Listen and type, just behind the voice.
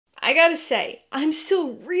I gotta say, I'm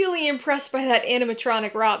still really impressed by that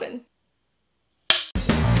animatronic Robin.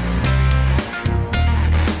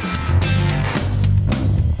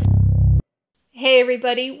 Hey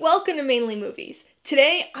everybody, welcome to Mainely Movies.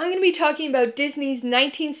 Today, I'm going to be talking about Disney's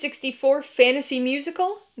 1964 fantasy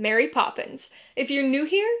musical, Mary Poppins. If you're new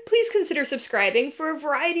here, please consider subscribing for a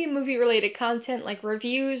variety of movie-related content like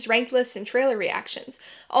reviews, rank lists, and trailer reactions.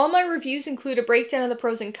 All my reviews include a breakdown of the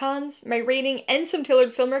pros and cons, my rating, and some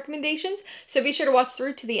tailored film recommendations, so be sure to watch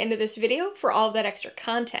through to the end of this video for all of that extra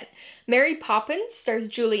content. Mary Poppins stars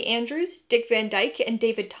Julie Andrews, Dick Van Dyke, and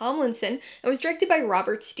David Tomlinson, and was directed by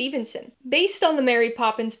Robert Stevenson. Based on the Mary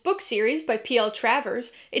Poppins book series by P.L.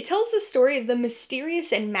 Travers, it tells the story of the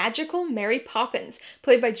mysterious and magical Mary Poppins,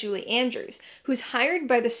 played by Julie Andrews, who's hired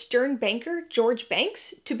by the stern banker George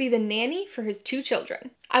Banks to be the nanny for his two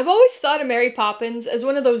children. I've always thought of Mary Poppins as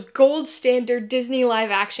one of those gold standard Disney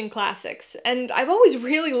live-action classics, and I've always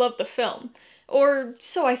really loved the film. Or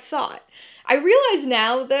so I thought. I realize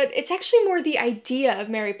now that it's actually more the idea of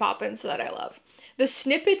Mary Poppins that I love. The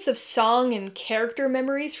snippets of song and character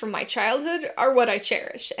memories from my childhood are what I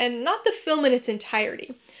cherish, and not the film in its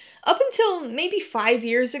entirety. Up until maybe 5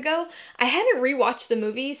 years ago, I hadn't rewatched the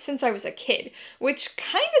movie since I was a kid, which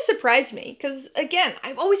kind of surprised me, because again,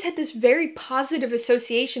 I've always had this very positive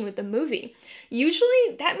association with the movie.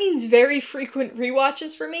 Usually, that means very frequent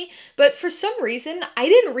rewatches for me, but for some reason, I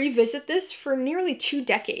didn't revisit this for nearly 2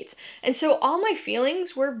 decades, and so all my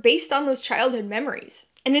feelings were based on those childhood memories.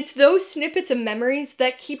 And it's those snippets of memories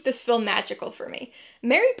that keep this film magical for me.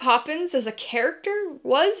 Mary Poppins as a character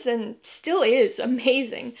was, and still is,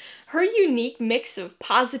 amazing. Her unique mix of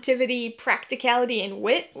positivity, practicality, and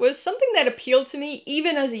wit was something that appealed to me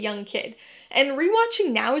even as a young kid. And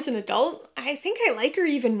rewatching now as an adult, I think I like her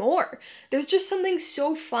even more. There's just something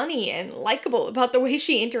so funny and likable about the way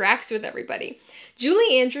she interacts with everybody.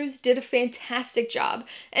 Julie Andrews did a fantastic job,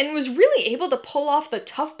 and was really able to pull off the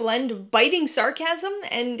tough blend of biting sarcasm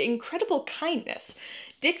and incredible kindness.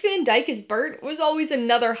 Dick Van Dyke as Bert was always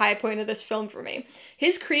another high point of this film for me.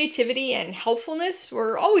 His creativity and helpfulness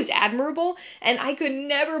were always admirable, and I could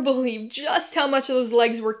never believe just how much those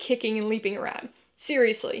legs were kicking and leaping around.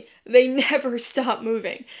 Seriously, they never stop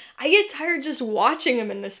moving. I get tired just watching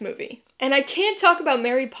them in this movie. And I can't talk about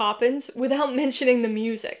Mary Poppins without mentioning the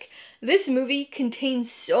music. This movie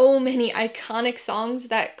contains so many iconic songs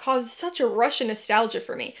that cause such a rush of nostalgia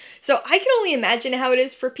for me, so I can only imagine how it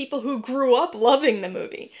is for people who grew up loving the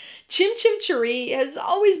movie. Chim Chim Cher-ee has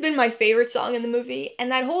always been my favorite song in the movie,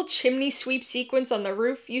 and that whole chimney sweep sequence on the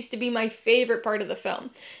roof used to be my favorite part of the film.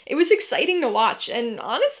 It was exciting to watch, and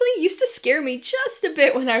honestly used to scare me just a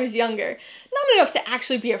bit when I was younger. Not enough to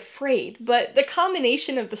actually be afraid, but the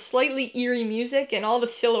combination of the slightly eerie music and all the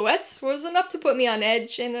silhouettes was enough to put me on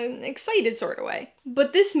edge in an excited sort of way.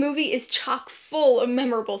 But this movie is chock full of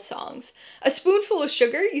memorable songs. A Spoonful of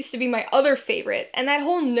Sugar used to be my other favorite, and that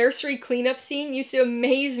whole nursery cleanup scene used to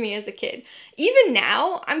amaze me as a kid. Even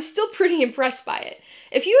now, I'm still pretty impressed by it.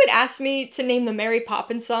 If you had asked me to name the Mary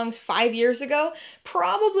Poppins songs 5 years ago,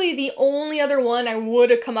 probably the only other one I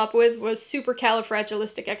would have come up with was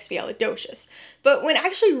Supercalifragilisticexpialidocious. But when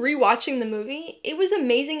actually rewatching the movie, it was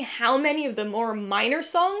amazing how many of the more minor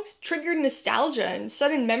songs triggered nostalgia and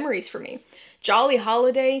sudden memories for me. Jolly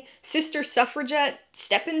Holiday, Sister Suffragette,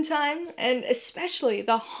 Steppin' Time, and especially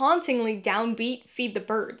the hauntingly downbeat Feed the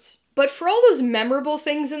Birds. But for all those memorable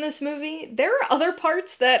things in this movie, there are other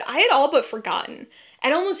parts that I had all but forgotten.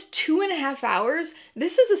 At almost 2.5 hours,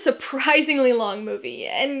 this is a surprisingly long movie,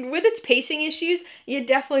 and with its pacing issues, you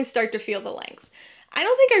definitely start to feel the length. I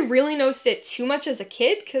don't think I really noticed it too much as a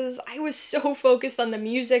kid, because I was so focused on the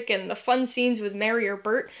music and the fun scenes with Mary or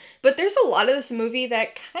Bert, but there's a lot of this movie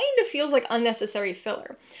that kind of feels like unnecessary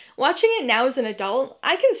filler. Watching it now as an adult,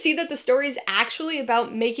 I can see that the story is actually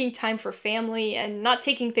about making time for family and not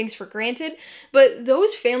taking things for granted, but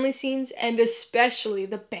those family scenes, and especially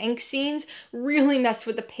the bank scenes, really mess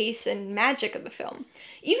with the pace and magic of the film.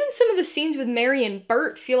 Even some of the scenes with Mary and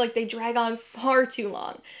Bert feel like they drag on far too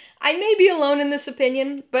long. I may be alone in this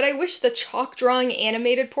opinion, but I wish the chalk drawing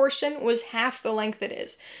animated portion was half the length it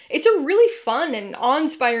is. It's a really fun and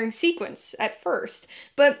awe-inspiring sequence at first,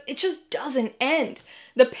 but it just doesn't end.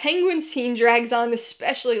 The penguin scene drags on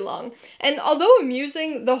especially long, and although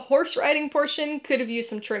amusing, the horse riding portion could have used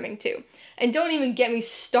some trimming too. And don't even get me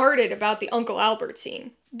started about the Uncle Albert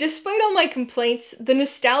scene. Despite all my complaints, the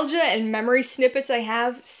nostalgia and memory snippets I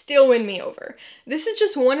have still win me over. This is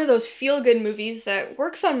just one of those feel-good movies that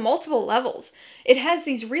works on multiple levels. It has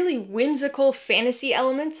these really whimsical fantasy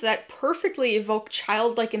elements that perfectly evoke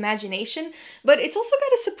childlike imagination, but it's also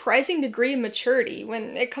got a surprising degree of maturity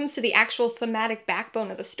when it comes to the actual thematic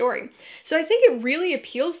backbone of the story. So I think it really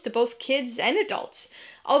appeals to both kids and adults.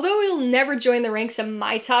 Although it'll never join the ranks of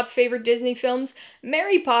my top favorite Disney films,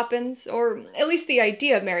 Mary Poppins, or at least the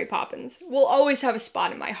idea of Mary Poppins, will always have a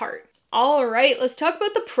spot in my heart. Alright, let's talk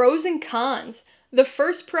about the pros and cons. The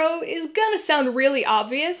first pro is gonna sound really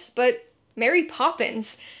obvious, but Mary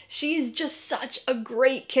Poppins. She is just such a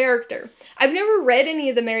great character. I've never read any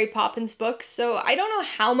of the Mary Poppins books, so I don't know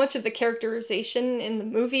how much of the characterization in the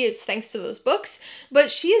movie is thanks to those books,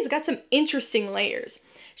 but she has got some interesting layers.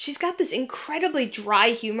 She's got this incredibly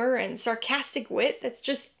dry humor and sarcastic wit that's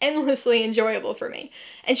just endlessly enjoyable for me.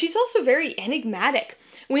 And she's also very enigmatic.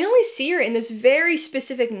 We only see her in this very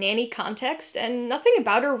specific nanny context, and nothing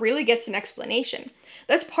about her really gets an explanation.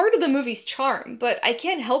 That's part of the movie's charm, but I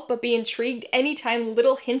can't help but be intrigued anytime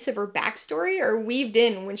little hints of her backstory are weaved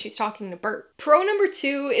in when she's talking to Bert. Pro number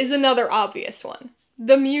 2 is another obvious one.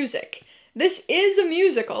 The music. This is a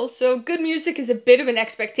musical, so good music is a bit of an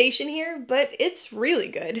expectation here, but it's really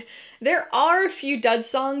good. There are a few dud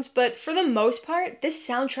songs, but for the most part, this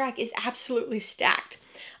soundtrack is absolutely stacked.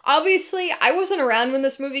 Obviously, I wasn't around when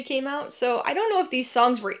this movie came out, so I don't know if these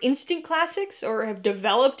songs were instant classics or have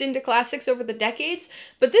developed into classics over the decades,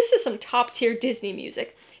 but this is some top-tier Disney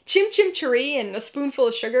music. Chim Chim Cher-ee and A Spoonful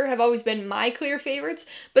of Sugar have always been my clear favorites,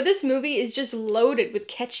 but this movie is just loaded with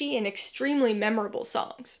catchy and extremely memorable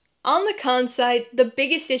songs. On the con side, the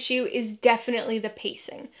biggest issue is definitely the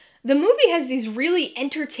pacing. The movie has these really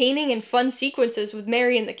entertaining and fun sequences with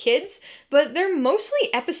Mary and the kids, but they're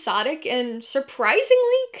mostly episodic and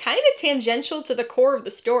surprisingly kind of tangential to the core of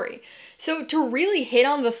the story. So to really hit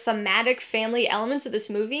on the thematic family elements of this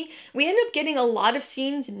movie, we end up getting a lot of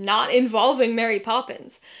scenes not involving Mary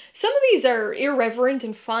Poppins. Some of these are irreverent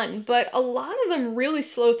and fun, but a lot of them really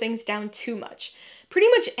slow things down too much. Pretty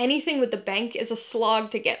much anything with the bank is a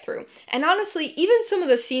slog to get through, and honestly, even some of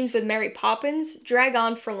the scenes with Mary Poppins drag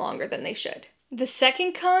on for longer than they should. The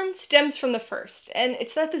second con stems from the first, and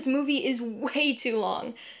it's that this movie is way too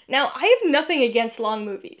long. Now, I have nothing against long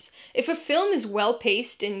movies. If a film is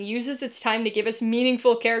well-paced and uses its time to give us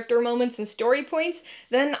meaningful character moments and story points,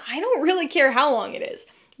 then I don't really care how long it is.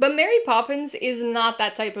 But Mary Poppins is not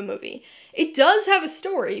that type of movie. It does have a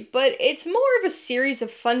story, but it's more of a series of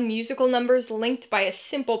fun musical numbers linked by a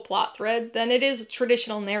simple plot thread than it is a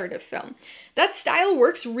traditional narrative film. That style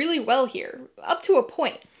works really well here, up to a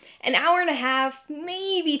point. An hour and a half,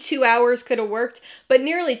 maybe 2 hours could have worked, but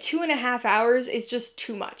nearly 2.5 hours is just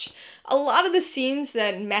too much. A lot of the scenes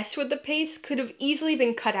that mess with the pace could have easily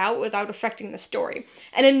been cut out without affecting the story,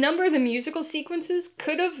 and a number of the musical sequences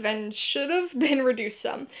could have and should have been reduced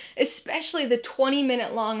some, especially the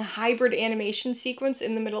 20-minute long hybrid animation sequence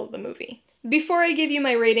in the middle of the movie. Before I give you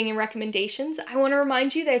my rating and recommendations, I want to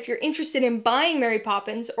remind you that if you're interested in buying Mary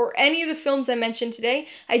Poppins or any of the films I mentioned today,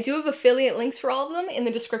 I do have affiliate links for all of them in the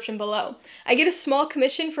description below. I get a small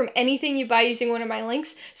commission from anything you buy using one of my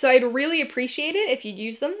links, so I'd really appreciate it if you'd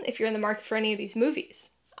use them if you're in the market for any of these movies.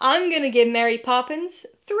 I'm gonna give Mary Poppins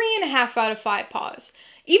 3.5 out of 5 paws.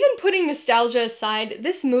 Even putting nostalgia aside,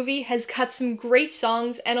 this movie has got some great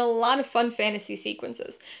songs and a lot of fun fantasy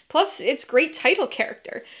sequences. Plus, its great title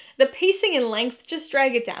character. The pacing and length just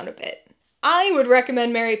drag it down a bit. I would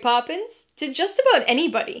recommend Mary Poppins to just about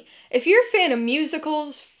anybody. If you're a fan of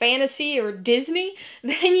musicals, fantasy, or Disney,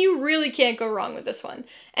 then you really can't go wrong with this one.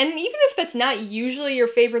 And even if that's not usually your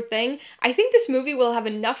favorite thing, I think this movie will have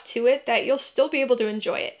enough to it that you'll still be able to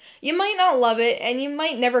enjoy it. You might not love it, and you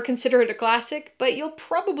might never consider it a classic, but you'll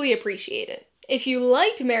probably appreciate it. If you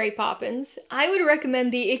liked Mary Poppins, I would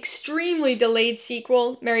recommend the extremely delayed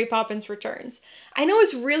sequel, Mary Poppins Returns. I know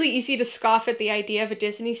it's really easy to scoff at the idea of a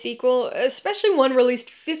Disney sequel, especially one released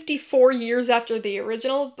 54 years after the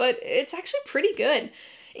original, but it's actually pretty good.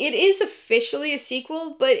 It is officially a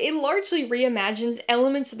sequel, but it largely reimagines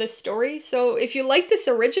elements of the story, so if you like this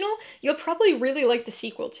original, you'll probably really like the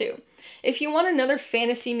sequel too. If you want another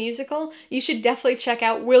fantasy musical, you should definitely check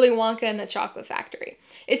out Willy Wonka and the Chocolate Factory.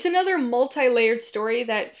 It's another multi-layered story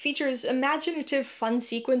that features imaginative fun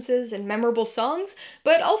sequences and memorable songs,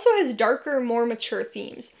 but also has darker, more mature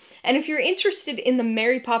themes. And if you're interested in the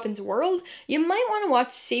Mary Poppins world, you might want to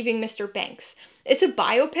watch Saving Mr. Banks. It's a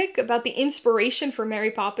biopic about the inspiration for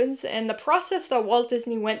Mary Poppins and the process that Walt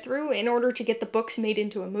Disney went through in order to get the books made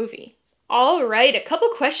into a movie. Alright, a couple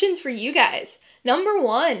questions for you guys. Number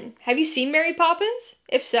 1, have you seen Mary Poppins?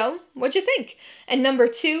 If so, what'd you think? And number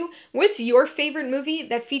 2, what's your favorite movie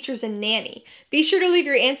that features a nanny? Be sure to leave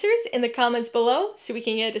your answers in the comments below so we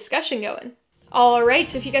can get a discussion going. Alright,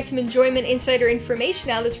 so if you got some enjoyment, insight, or information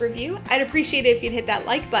out of this review, I'd appreciate it if you'd hit that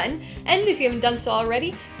like button, and if you haven't done so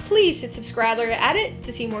already, please hit subscribe or add it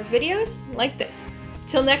to see more videos like this.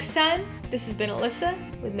 Till next time, this has been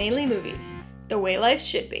Alyssa with Mainly Movies, the way life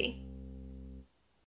should be.